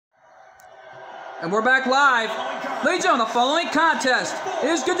And we're back live. Ladies and gentlemen, the following contest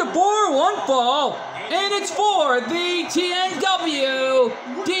is good for one fall, and it's for the TNW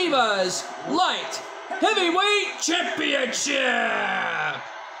Divas Light Heavyweight Championship.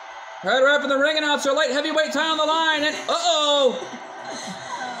 Right from the ring announcer, light heavyweight tie on the line, and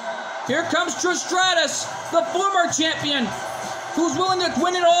here comes Trish Stratus, the former champion, who's willing to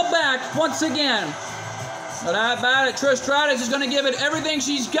win it all back once again. But how about it? Trish Stratus is going to give it everything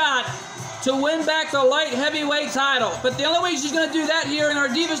she's got to win back the light heavyweight title. But the only way she's going to do that here in our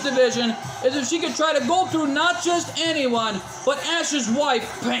Divas division is if she could try to go through not just anyone, but Ash's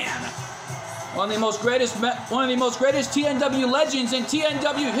wife, Pan. One of the most greatest TNW legends in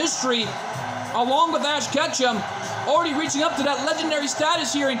TNW history, along with Ash Ketchum, already reaching up to that legendary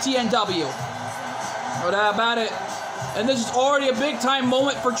status here in TNW. But how about it? And this is already a big-time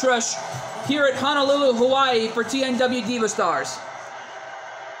moment for Trish here at Honolulu, Hawaii for TNW Diva Stars.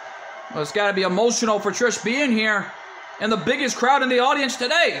 Well, it's got to be emotional for Trish being here and the biggest crowd in the audience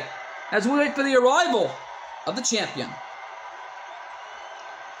today as we wait for the arrival of the champion.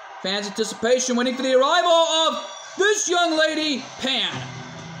 Fans' anticipation waiting for the arrival of this young lady, Pan,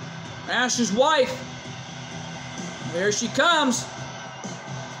 Ash's wife. Here she comes.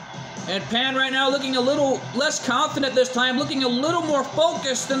 And Pan right now looking a little less confident this time, looking a little more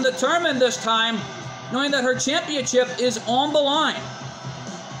focused and determined this time, knowing that her championship is on the line.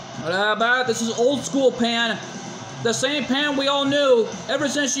 But how about it? This is old school Pan. The same Pan we all knew ever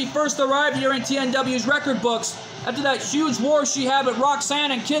since she first arrived here in TNW's record books after that huge war she had with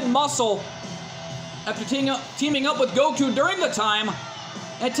Roxanne and Kid Muscle after teaming up with Goku during the time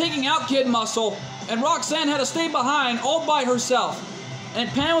and taking out Kid Muscle, and Roxanne had to stay behind all by herself.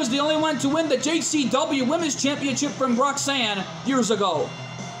 And Pan was the only one to win the JCW Women's Championship from Roxanne years ago.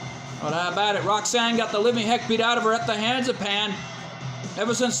 But how about it? Roxanne got the living heck beat out of her at the hands of Pan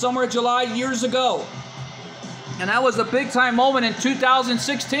ever since Summer of July years ago. And that was a big-time moment in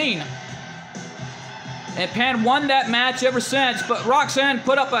 2016. And Pan won that match ever since, but Roxanne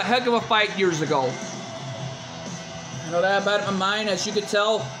put up a heck of a fight years ago. You know that about it in my mind, as you could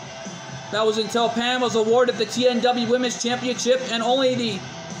tell. That was until Pan was awarded the TNW Women's Championship and only the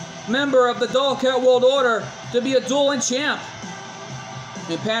member of the Dollcat World Order to be a dueling champ.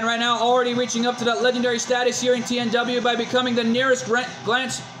 And Pan right now already reaching up to that legendary status here in TNW by becoming the nearest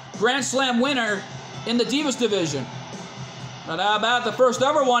Grand Slam winner in the Divas division. But how about the first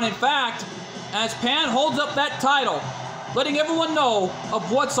ever one, in fact, as Pan holds up that title, letting everyone know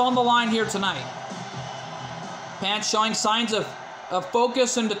of what's on the line here tonight. Pan showing signs of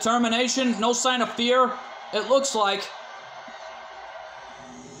focus and determination, no sign of fear, it looks like.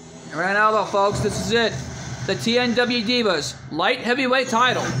 And right now though, folks, this is it. The TNW Divas Light Heavyweight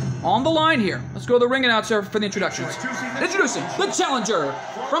title on the line here. Let's go to the ring announcer for the introductions. Introducing the challenger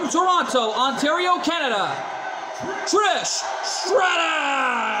from Toronto, Ontario, Canada, Trish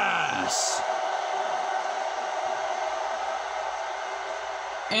Stratus.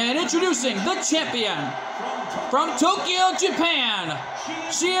 And introducing the champion from Tokyo, Japan.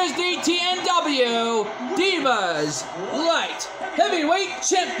 She is the TNW Divas Light Heavyweight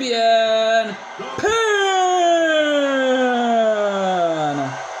Champion, Pan.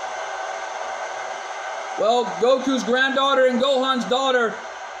 Well, Goku's granddaughter and Gohan's daughter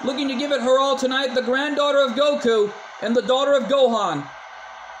looking to give it her all tonight. The granddaughter of Goku and the daughter of Gohan.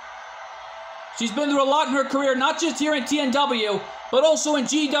 She's been through a lot in her career, not just here in TNW, but also in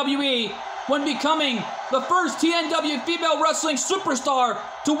GWE, when becoming the first TNW female wrestling superstar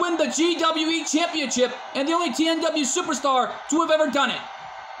to win the GWE Championship and the only TNW superstar to have ever done it.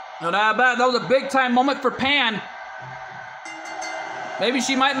 And I bet that was a big-time moment for Pan. Maybe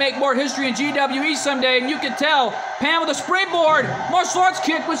she might make more history in GWE someday, and you can tell. Pan with a springboard martial arts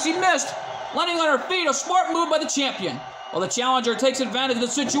kick, which she missed, landing on her feet, a smart move by the champion. Well, the challenger takes advantage of the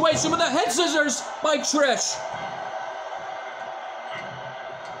situation with the head scissors by Trish.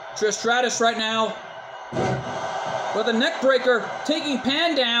 Trish Stratus right now with a neck breaker, taking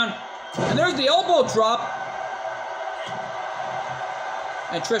Pan down, and there's the elbow drop.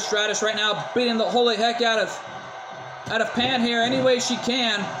 And Trish Stratus right now beating the holy heck out of Pan here any way she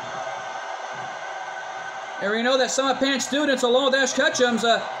can. And we know that some of Pan's students, along with Ash Ketchum's,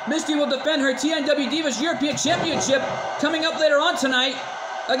 Misty will defend her TNW Divas European Championship coming up later on tonight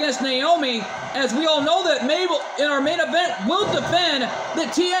against Naomi, as we all know that Mabel, in our main event, will defend the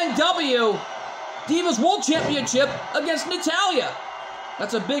TNW Divas World Championship against Natalya.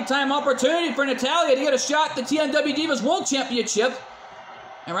 That's a big-time opportunity for Natalya to get a shot at the TNW Divas World Championship.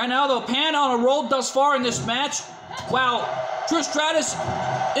 And right now, though, Pan on a roll thus far in this match. Wow, Trish Stratus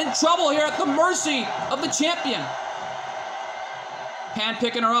in trouble here at the mercy of the champion. Pan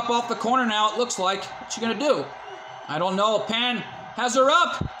picking her up off the corner now, it looks like. What's she gonna do? I don't know. Pan has her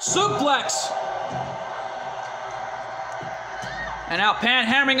up. Suplex. And now Pan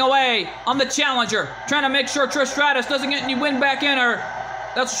hammering away on the challenger, trying to make sure Trish Stratus doesn't get any wind back in her.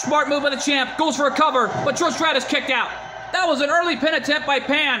 That's a smart move by the champ. Goes for a cover, but Trish Stratus kicked out. That was an early pin attempt by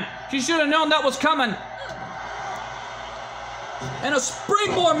Pan. She should have known that was coming. And a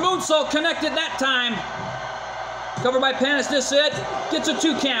springboard moonsault connected that time. Covered by Pan, is this it? Gets a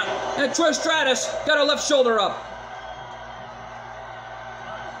 2 count. And Trish Stratus got her left shoulder up.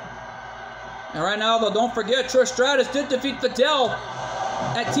 And right now, though, don't forget, Trish Stratus did defeat Fidel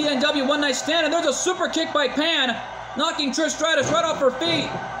at TNW One Night Stand. And there's a super kick by Pan, knocking Trish Stratus right off her feet.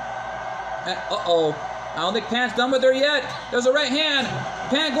 Uh-oh. I don't think Pan's done with her yet. There's a right hand.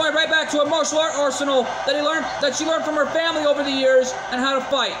 Pan going right back to a martial art arsenal that she learned from her family over the years and how to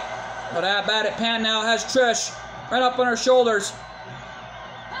fight. But how about it? Pan now has Trish right up on her shoulders.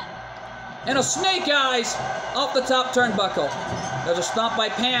 And a snake eyes off the top turnbuckle. There's a stomp by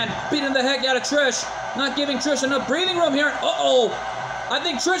Pan, beating the heck out of Trish. Not giving Trish enough breathing room here. Uh-oh. I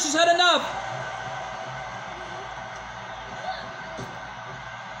think Trish has had enough.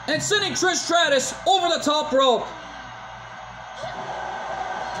 And sending Trish Stratus over the top rope.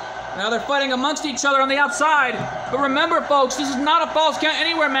 Now they're fighting amongst each other on the outside. But remember, folks, this is not a Falls Count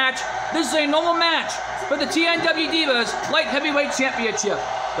Anywhere match. This is a normal match for the TNW Divas Light Heavyweight Championship.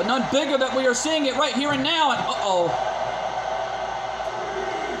 But none bigger that we are seeing it right here and now. And uh-oh.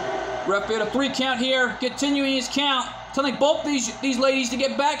 Referee had a 3 count here, continuing his count, telling both these ladies to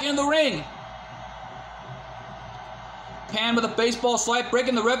get back in the ring. Pan with a baseball swipe,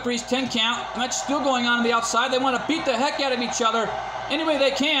 breaking the referee's 10 count. The match is still going on the outside. They want to beat the heck out of each other any way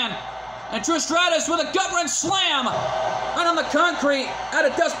they can. And Trish Stratus with a gut-wrench slam right on the concrete out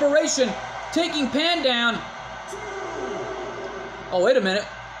of desperation, taking Pan down. Oh, wait a minute.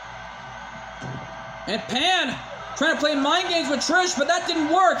 And Pan trying to play mind games with Trish, but that didn't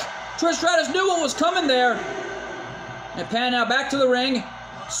work. Trish Stratus knew what was coming there. And Pan now back to the ring.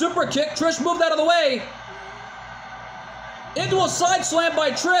 Super kick. Trish moved out of the way. Into a side slam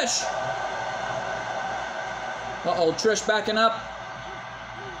by Trish. Uh-oh, Trish backing up.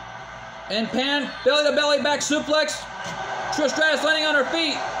 And Pan, belly-to-belly back suplex. Trish Stratus landing on her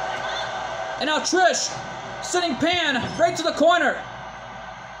feet. And now Trish sending Pan right to the corner.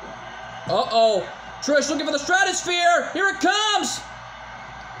 Uh-oh. Trish looking for the Stratosphere. Here it comes.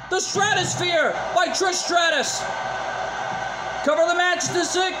 The Stratosphere by Trish Stratus. Cover the match. Is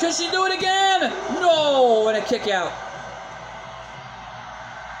this it? Can she do it again? No. And a kick out.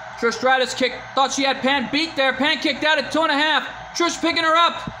 Trish Stratus thought she had Pan beat there. Pan kicked out at 2.5. Trish picking her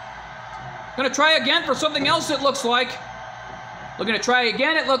up. Gonna try again for something else, it looks like. Looking to try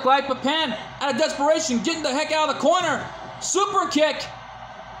again, it looked like, but Pan, out of desperation, getting the heck out of the corner. Super kick.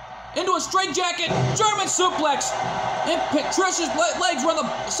 Into a straight jacket. German suplex. And Trish's legs were on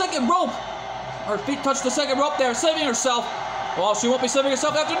the second rope. Her feet touched the second rope there, saving herself. Well, she won't be saving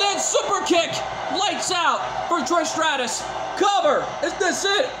herself after this. Super kick. Lights out for Trish Stratus. Cover. Is this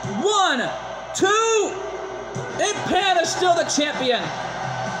it? 1, 2. And Pan is still the champion.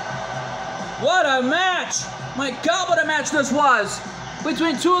 What a match. My God, what a match this was.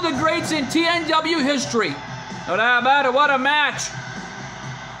 Between two of the greats in TNW history. No doubt about it, what a match.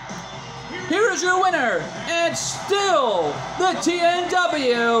 Here is your winner, and still the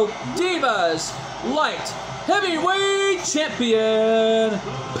TNW Divas Light Heavyweight Champion,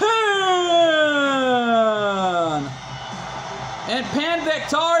 Pan! And Pan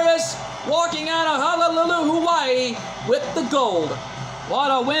victorious, walking out of Honolulu, Hawaii with the gold. What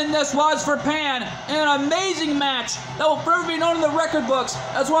a win this was for Pan, and an amazing match that will forever be known in the record books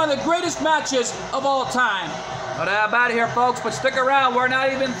as one of the greatest matches of all time. No doubt about it here, folks, but stick around. We're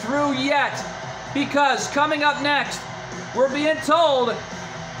not even through yet, because coming up next, we're being told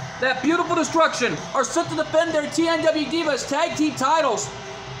that Beautiful Destruction are set to defend their TNW Divas Tag Team titles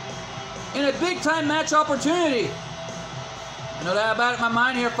in a big-time match opportunity. No doubt about it in my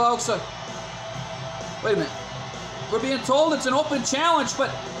mind here, folks. Wait a minute. We're being told it's an open challenge, but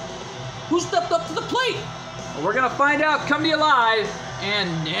who stepped up to the plate? Well, we're going to find out. Come to you live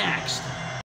and next.